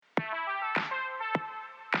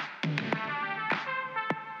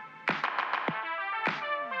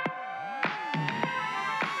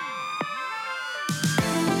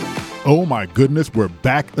Oh my goodness, we're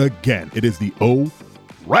back again. It is the O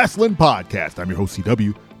Wrestling Podcast. I'm your host,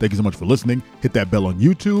 CW. Thank you so much for listening. Hit that bell on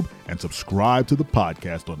YouTube and subscribe to the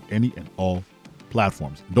podcast on any and all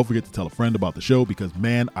platforms. And don't forget to tell a friend about the show because,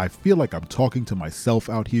 man, I feel like I'm talking to myself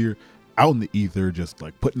out here, out in the ether, just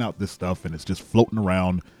like putting out this stuff and it's just floating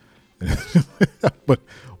around. But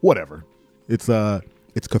whatever. It's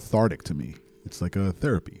cathartic to me. It's like a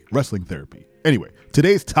therapy, wrestling therapy. Anyway,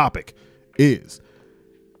 today's topic is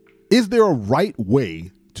there a right way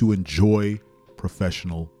to enjoy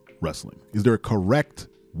professional wrestling? Is there a correct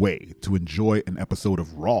way to enjoy an episode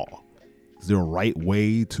of Raw? Is there a right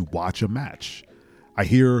way to watch a match? I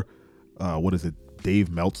hear, Dave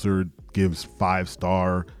Meltzer gives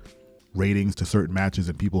 5-star ratings to certain matches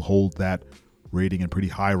and people hold that rating in pretty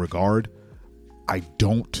high regard. I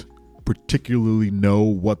don't particularly know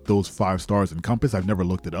what those 5 stars encompass. I've never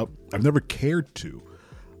looked it up. I've never cared to.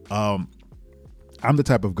 I'm the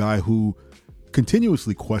type of guy who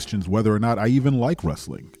continuously questions whether or not I even like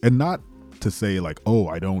wrestling. And not to say like, oh,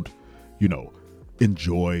 I don't,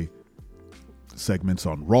 enjoy segments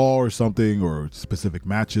on Raw or something or specific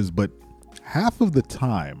matches. But half of the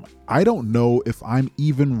time, I don't know if I'm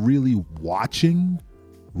even really watching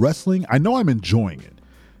wrestling. I know I'm enjoying it.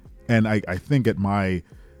 And I think at my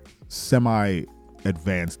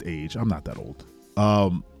semi-advanced age, I'm not that old,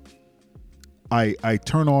 I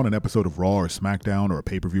turn on an episode of Raw or SmackDown or a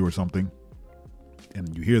pay-per-view or something,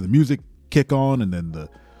 and you hear the music kick on, and then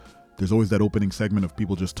there's always that opening segment of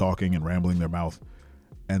people just talking and rambling their mouth.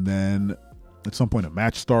 And then at some point a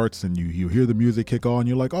match starts and you hear the music kick on,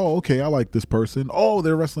 you're like, oh, okay, I like this person. Oh,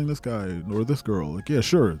 they're wrestling this guy or this girl. Like, yeah,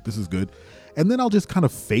 sure, this is good. And then I'll just kind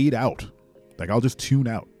of fade out. Like, I'll just tune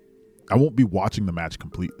out. I won't be watching the match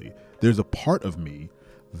completely. There's a part of me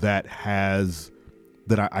that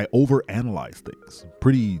I overanalyze things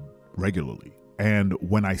pretty regularly. And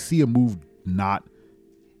when I see a move not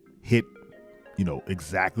hit,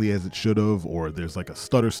 exactly as it should have, or there's like a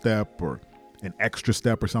stutter step or an extra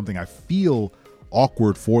step or something, I feel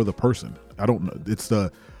awkward for the person. I don't know. It's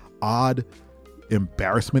the odd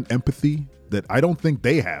embarrassment empathy that I don't think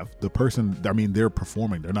they have. The person, they're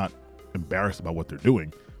performing. They're not embarrassed about what they're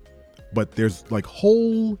doing. But there's like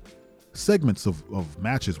whole segments of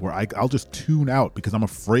matches where I'll just tune out because I'm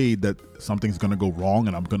afraid that something's going to go wrong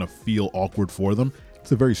and I'm going to feel awkward for them.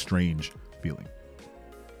 It's a very strange feeling.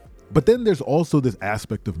 But then there's also this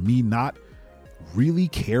aspect of me not really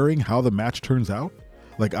caring how the match turns out.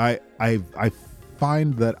 Like I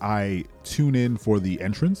find that I tune in for the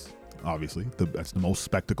entrance. Obviously, that's the most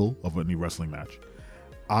spectacle of any wrestling match.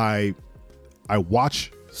 I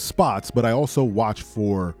watch spots, but I also watch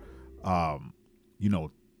for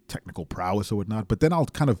technical prowess or whatnot, but then I'll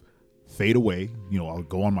kind of fade away. I'll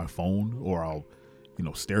go on my phone or I'll,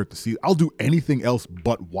 stare at the ceiling. I'll do anything else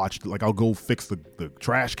but watch. Like I'll go fix the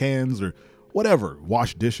trash cans or whatever,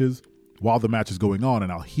 wash dishes while the match is going on,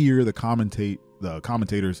 and I'll hear the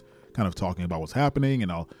commentators kind of talking about what's happening,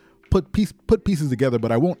 and I'll put pieces together,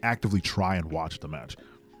 but I won't actively try and watch the match.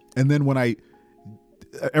 And then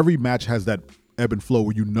every match has that ebb and flow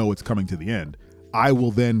where it's coming to the end. I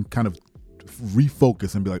will then kind of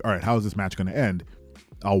refocus and be like, all right, how is this match going to end?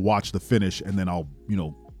 I'll watch the finish and then I'll,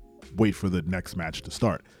 wait for the next match to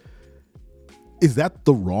start. Is that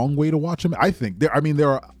the wrong way to watch them? I think there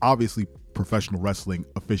are obviously professional wrestling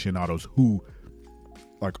aficionados who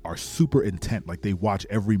like are super intent. Like they watch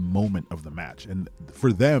every moment of the match. And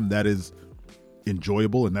for them, that is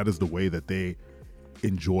enjoyable. And that is the way that they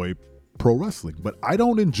enjoy pro wrestling. But I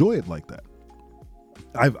don't enjoy it like that.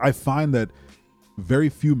 I find that very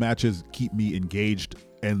few matches keep me engaged,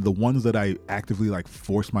 and the ones that I actively like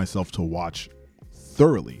force myself to watch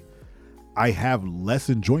thoroughly, I have less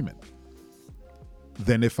enjoyment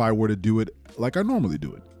than if I were to do it like I normally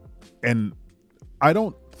do it. And I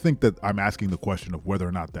don't think that I'm asking the question of whether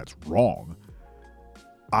or not that's wrong.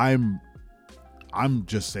 I'm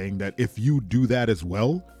just saying that if you do that as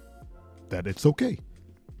well, that it's okay.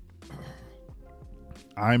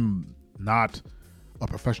 I'm not a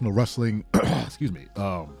professional wrestling, excuse me.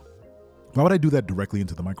 Why would I do that directly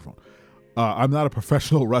into the microphone? I'm not a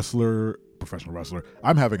professional wrestler.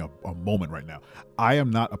 I'm having a moment right now. I am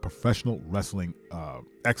not a professional wrestling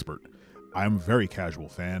expert. I'm a very casual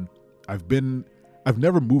fan. I've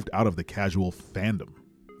never moved out of the casual fandom.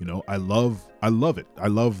 I love it. I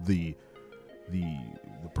love the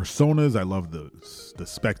personas. I love the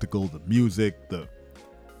spectacle, the music, the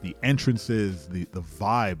entrances, the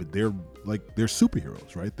vibe. They're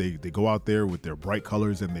superheroes, right? They go out there with their bright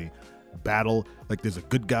colors and they battle. Like there's a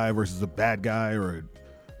good guy versus a bad guy, or a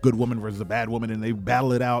good woman versus a bad woman, and they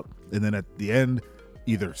battle it out. And then at the end,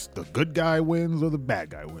 either the good guy wins or the bad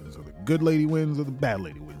guy wins, or the good lady wins or the bad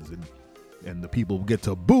lady wins, and the people get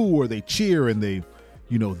to boo or they cheer, and they,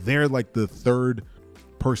 they're like the third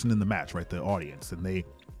person in the match, right? The audience, and they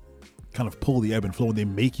kind of pull the ebb and flow, and they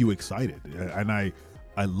make you excited. And I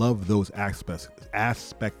love those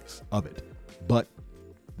aspects of it. But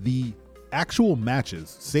the actual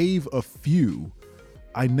matches, save a few,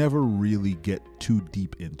 I never really get too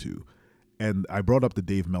deep into. And I brought up the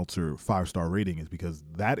Dave Meltzer 5-star rating is because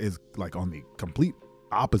that is like on the complete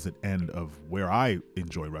opposite end of where I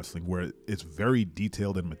enjoy wrestling, where it's very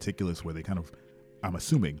detailed and meticulous, where they kind of, I'm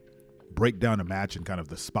assuming, break down a match and kind of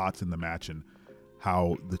the spots in the match and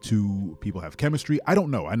how the two people have chemistry. I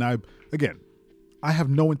don't know. And I have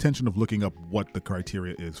no intention of looking up what the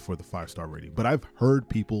criteria is for the 5-star rating, but I've heard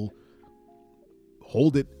people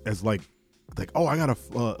hold it as like, oh, I got a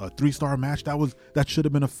 3-star match. That should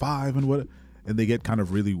have been a 5 and they get kind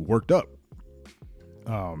of really worked up.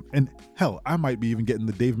 And hell, I might be even getting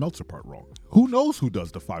the Dave Meltzer part wrong. Who knows who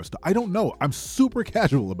does the 5-star? I don't know. I'm super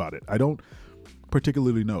casual about it. I don't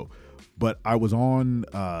particularly know, but I was on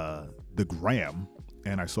the gram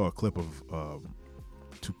and I saw a clip of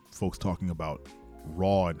two folks talking about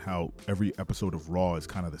Raw and how every episode of Raw is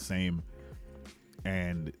kind of the same.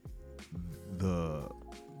 And the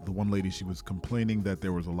one lady, she was complaining that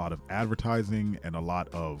there was a lot of advertising and a lot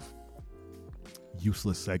of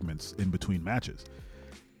useless segments in between matches.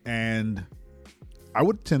 And I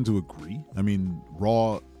would tend to agree. I mean,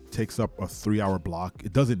 Raw takes up a 3-hour block.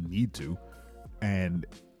 It doesn't need to. And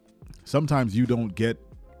sometimes you don't get,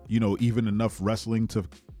 even enough wrestling to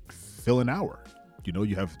fill an hour.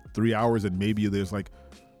 You have 3 hours and maybe there's like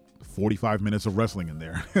 45 minutes of wrestling in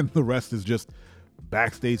there. And the rest is just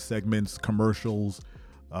backstage segments, commercials,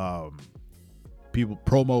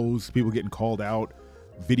 promos, people getting called out,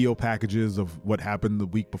 video packages of what happened the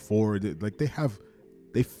week before. Like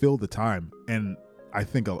they fill the time. And I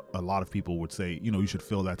think a lot of people would say, you should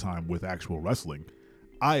fill that time with actual wrestling.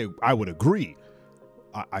 I would agree.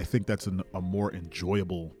 I think that's a more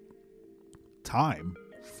enjoyable time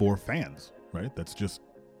for fans, right? That's just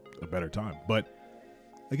a better time. But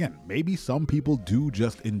again, maybe some people do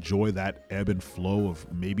just enjoy that ebb and flow of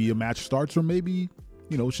maybe a match starts, or maybe,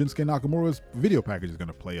 Shinsuke Nakamura's video package is going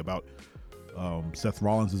to play about Seth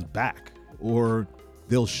Rollins is back, or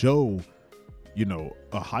they'll show,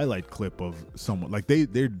 a highlight clip of someone. Like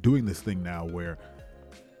they're doing this thing now where,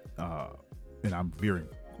 and I'm veering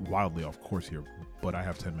wildly off course here, but I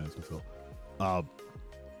have 10 minutes to fill.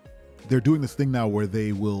 They're doing this thing now where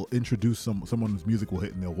they will introduce someone's music will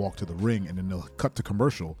hit and they'll walk to the ring, and then they'll cut to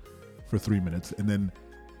commercial for 3 minutes and then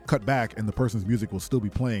cut back and the person's music will still be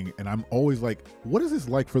playing. And I'm always like, what is this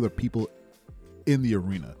like for the people in the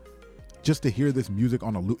arena? Just to hear this music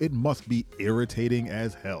on a loop, it must be irritating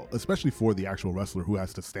as hell, especially for the actual wrestler who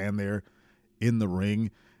has to stand there in the ring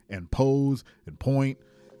and pose and point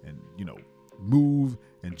and, move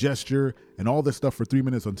and gesture and all this stuff for 3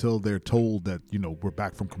 minutes until they're told that, we're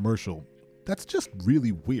back from commercial. That's just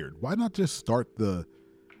really weird. Why not just start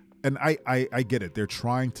and I get it. They're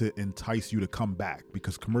trying to entice you to come back,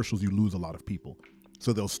 because commercials, you lose a lot of people.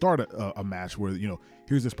 So they'll start a match where,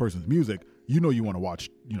 here's this person's music. You want to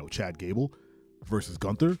watch, Chad Gable versus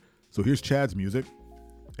Gunther. So here's Chad's music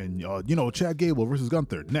and, Chad Gable versus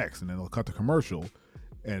Gunther next. And then they'll cut the commercial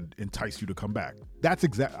and entice you to come back.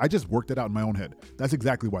 I just worked it out in my own head. That's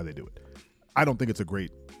exactly why they do it. I don't think it's a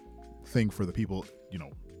great thing for the people,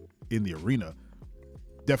 in the arena.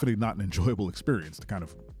 Definitely not an enjoyable experience, to kind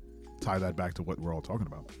of tie that back to what we're all talking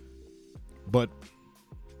about. But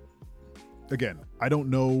again, I don't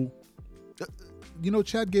know.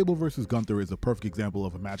 Chad Gable versus Gunther is a perfect example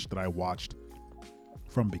of a match that I watched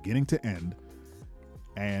from beginning to end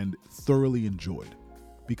and thoroughly enjoyed,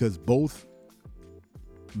 because both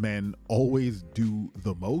men always do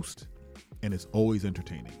the most and it's always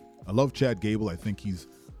entertaining. I love Chad Gable. I don't think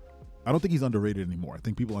he's underrated anymore. I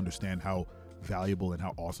think people understand how valuable and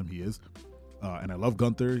how awesome he is. And I love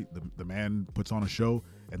Gunther. The man puts on a show,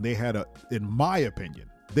 and they had in my opinion,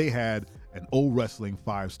 they had an old wrestling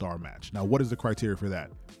 5-star match. Now, what is the criteria for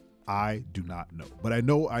that? I do not know, but I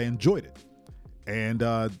know I enjoyed it. And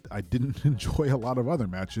I didn't enjoy a lot of other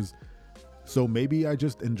matches. So maybe I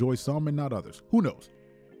just enjoy some and not others. Who knows?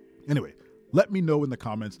 Anyway, let me know in the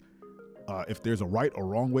comments if there's a right or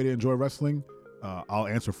wrong way to enjoy wrestling. I'll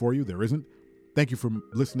answer for you. There isn't. Thank you for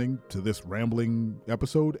listening to this rambling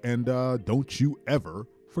episode, and don't you ever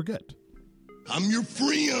forget. I'm your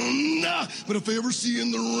friend, but if I ever see you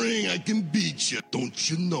in the ring, I can beat you. Don't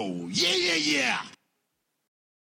you know? Yeah, yeah, yeah.